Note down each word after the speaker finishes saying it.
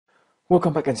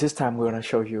Welcome back, and this time we're going to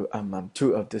show you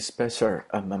two of the special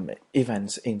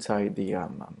events inside the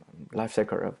life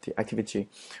cycle of the activity,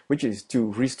 which is to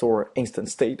restore instant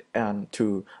state and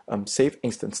to save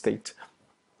instant state.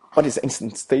 What is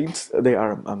instant state? They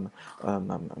are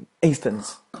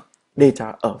instance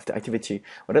data of the activity.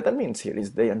 What that means here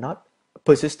is they are not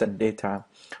persistent data.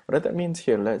 What that means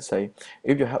here, let's say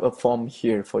if you have a form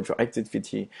here for your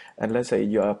activity, and let's say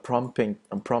you are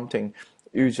prompting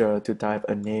user to type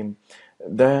a name,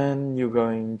 then you're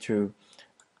going to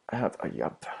have a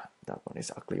yup, that one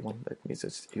is ugly one, let me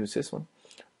just use this one.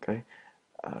 Okay,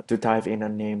 to type in a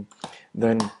name,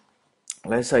 then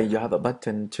let's say you have a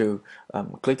button to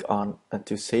click on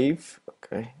to save.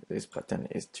 Okay, this button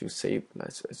is to save.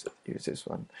 Let's use this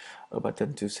one, a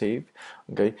button to save.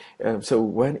 Okay, so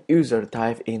when user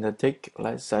type in the tick,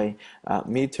 let's say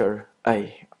meter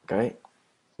A, okay,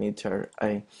 meter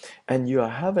A, and you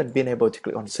haven't been able to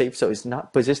click on save, so it's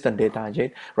not persistent data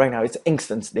yet. Right now it's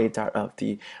instance data of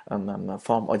the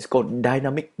form, or it's called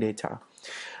dynamic data.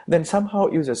 Then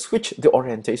somehow user switch the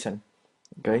orientation.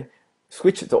 Okay,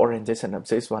 switch the orientation of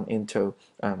this one into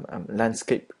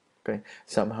landscape. Okay,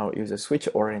 somehow user switch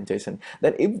orientation.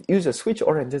 Then if user switch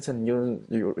orientation,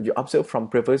 you observe from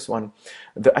previous one,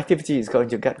 the activity is going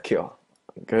to get killed.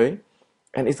 Okay,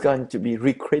 and it's going to be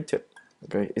recreated.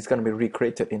 Okay, it's going to be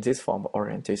recreated in this form of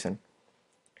orientation,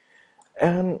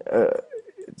 and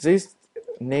this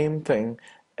name thing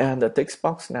and the text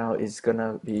box now is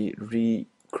gonna be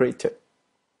recreated.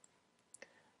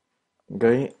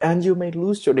 Okay, and you may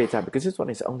lose your data because this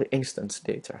one is only instance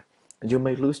data. You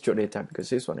may lose your data because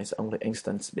this one is only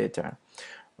instance data.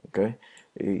 Okay,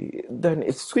 then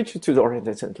it switches to the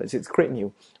orientation. It's create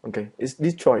new. Okay, it's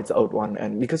destroyed the old one,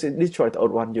 and because it destroyed the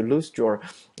old one, you lose your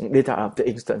data of the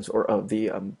instance or of the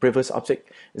previous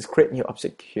object. It's create new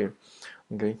object here.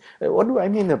 Okay, what do I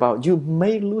mean about you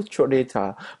may lose your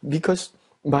data? Because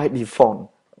by default,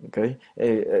 okay,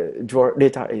 your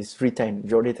data is retained,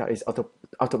 your data is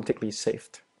automatically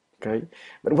saved. Okay,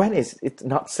 but when is it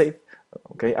not saved?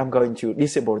 Okay, I'm going to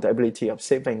disable the ability of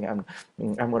saving, and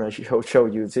I'm going to show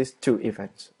you these two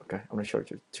events. Okay, I'm going to show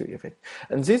you two events,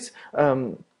 and this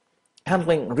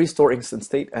handling restore instant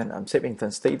state and save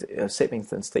instant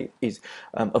state is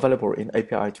available in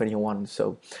API 21.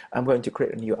 So I'm going to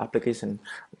create a new application.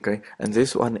 Okay, and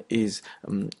this one is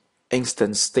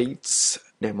instant states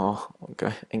demo.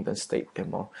 Okay, instant state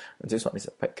demo, and this one is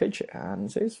a package, and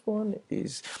this one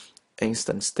is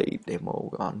instant state demo.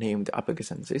 Name the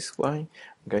application this way.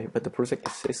 Okay, but the project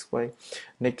is this way.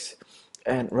 Next,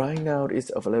 and right now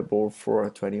it's available for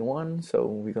 21, so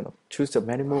we're gonna choose the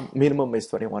minimum is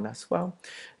 21 as well.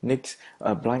 Next,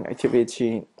 blank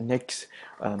activity. Next,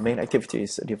 main activity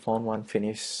is the default one.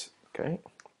 Finish. Okay,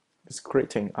 it's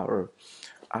creating our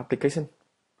application.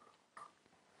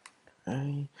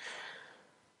 Okay.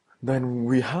 Then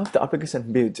we have the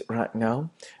application built right now,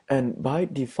 and by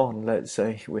default, let's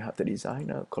say we have the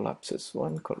designer collapses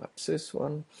one, collapses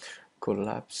one,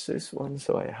 collapses one.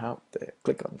 So I have to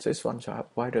click on this one, so I have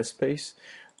wider space.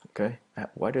 Okay, I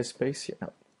have wider space here.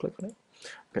 Now click on it.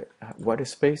 Okay, I have wider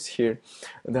space here.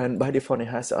 Then by default, it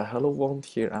has a hello world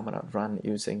here. I'm gonna run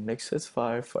using Nexus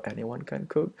 5 for anyone can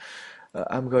code.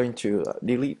 I'm going to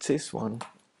delete this one.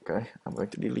 Okay, I'm going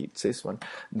to delete this one.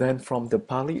 Then from the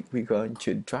palette, we're going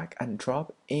to drag and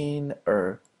drop in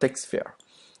a text sphere.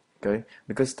 Okay,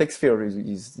 because text sphere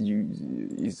is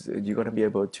you're going to be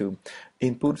able to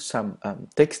input some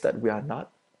text that we are not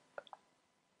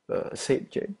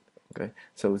saved yet. Okay,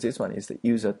 so this one is the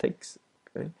user text.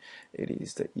 Okay, it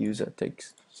is the user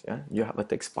text. Yeah, you have a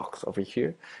text box over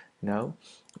here now.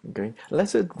 Okay,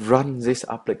 let's run this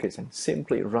application.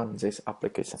 Simply run this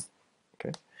application.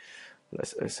 Okay,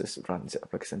 let's just run the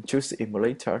application. Choose the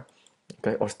emulator.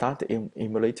 Okay, or start the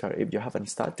emulator if you haven't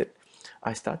started.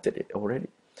 I started it already.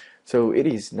 So it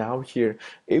is now here.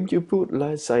 If you put,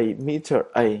 let's say, meter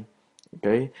A,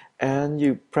 okay, and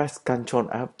you press Control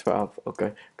F12,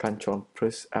 okay, Control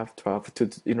press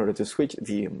F12 in order to switch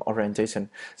the orientation.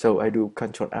 So I do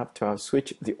Control F12,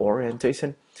 switch the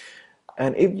orientation.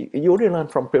 And if you already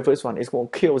learned from previous one, it's going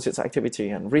to kill this activity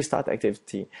and restart the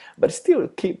activity, but still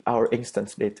keep our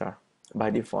instance data by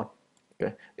default.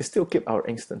 Okay, it still keep our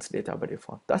instance data by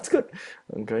default. That's good.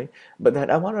 Okay, but then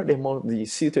I want to demo the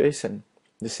situation.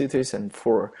 The situation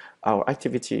for our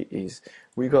activity is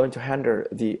we're going to handle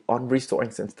the on restore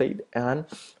instance state and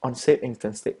on save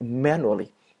instance state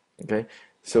manually. Okay,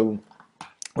 so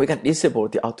we can disable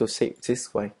the auto save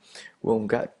this way. We'll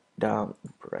get down,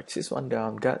 write this one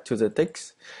down, get to the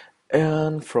text,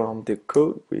 and from the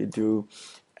code we do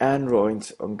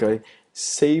Android. Okay,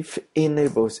 save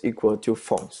enables equal to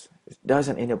false. It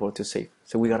doesn't enable to save.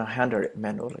 So we're gonna handle it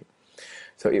manually.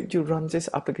 So if you run this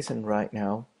application right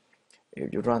now,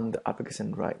 if you run the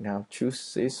application right now,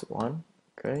 choose this one,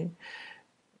 okay,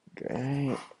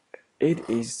 it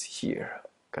is here,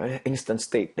 okay, instant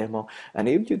state demo. And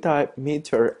if you type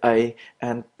meter A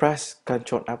and press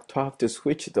Ctrl F12 to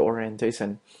switch the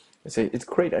orientation, you see it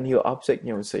create a new object,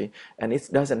 you see, and it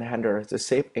doesn't handle the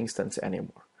safe instance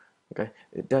anymore. Okay,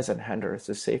 it doesn't handle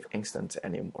the safe instance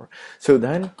anymore. So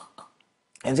then,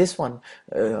 in this one,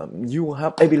 you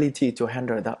have ability to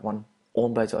handle that one all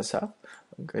by yourself.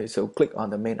 Okay, so click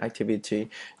on the main activity.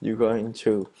 You're going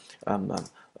to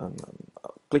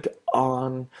click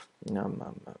on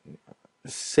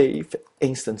save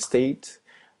instant state.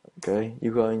 Okay,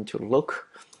 you're going to look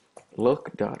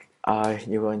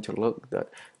you're going to look that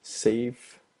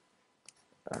save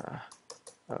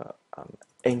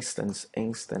instance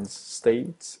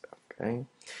states. Okay,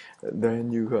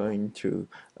 then you're going to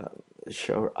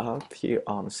show up here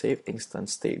on save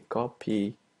instance state,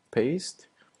 copy paste.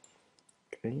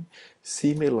 Okay,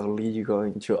 similarly you're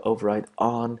going to override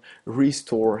on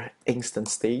restore instant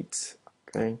states.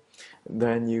 Okay,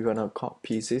 then you're gonna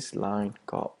copy this line,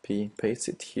 copy paste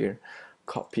it here,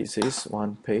 copy this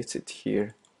one, paste it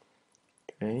here.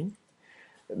 Okay,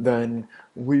 then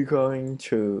we're going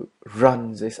to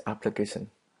run this application.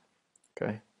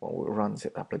 Okay, when we run this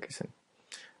application,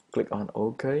 click on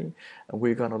OK, and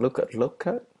we're gonna look at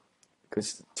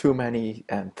because too many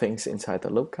things inside the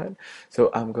lookup. So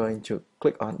I'm going to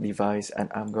click on device and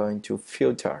I'm going to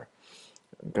filter.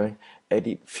 Okay,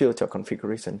 edit filter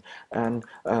configuration, and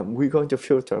we're going to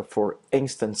filter for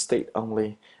instant state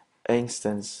only.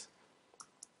 Instance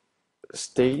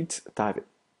state, type it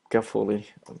carefully.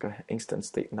 Okay, instant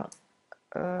state, not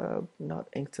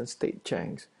instant state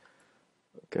change.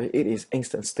 Okay, it is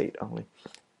instant state only.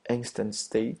 Instant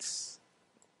states.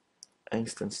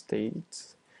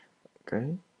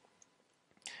 Okay,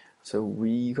 so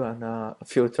we gonna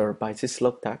filter by this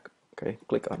look tag. Okay,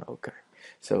 click on OK.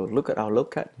 So look at our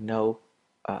lookup, no,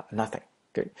 nothing.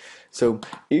 Okay, so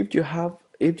if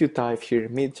you type here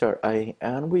meter A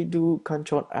and we do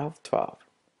Control F12,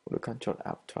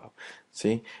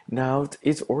 see, now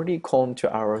it's already called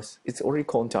to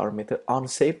our method on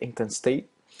save instant state,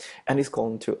 and it's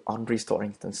called to on restore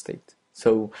instant state.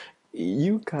 So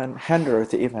you can handle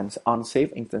the events on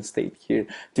save instant state here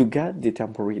to get the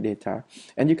temporary data,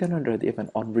 and you can handle the event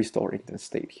on restore instant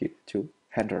state here to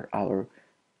handle our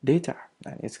data,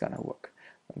 and it's gonna work.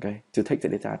 Okay, to take the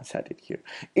data and set it here.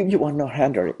 If you want to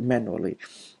handle it manually,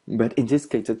 but in this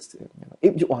case, it's,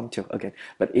 if you want to, again,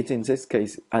 but it's in this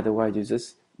case, otherwise you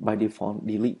just by default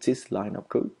delete this line of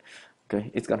code. Okay,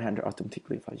 it's gonna handle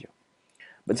automatically for you.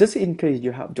 But just in case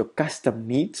you have your custom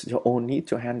needs, your own need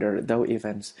to handle those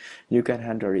events, you can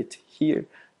handle it here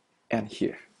and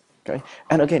here. Okay,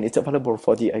 and again, it's available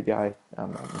for the API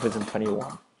version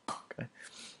 21. Okay,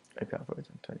 API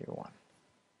version 21.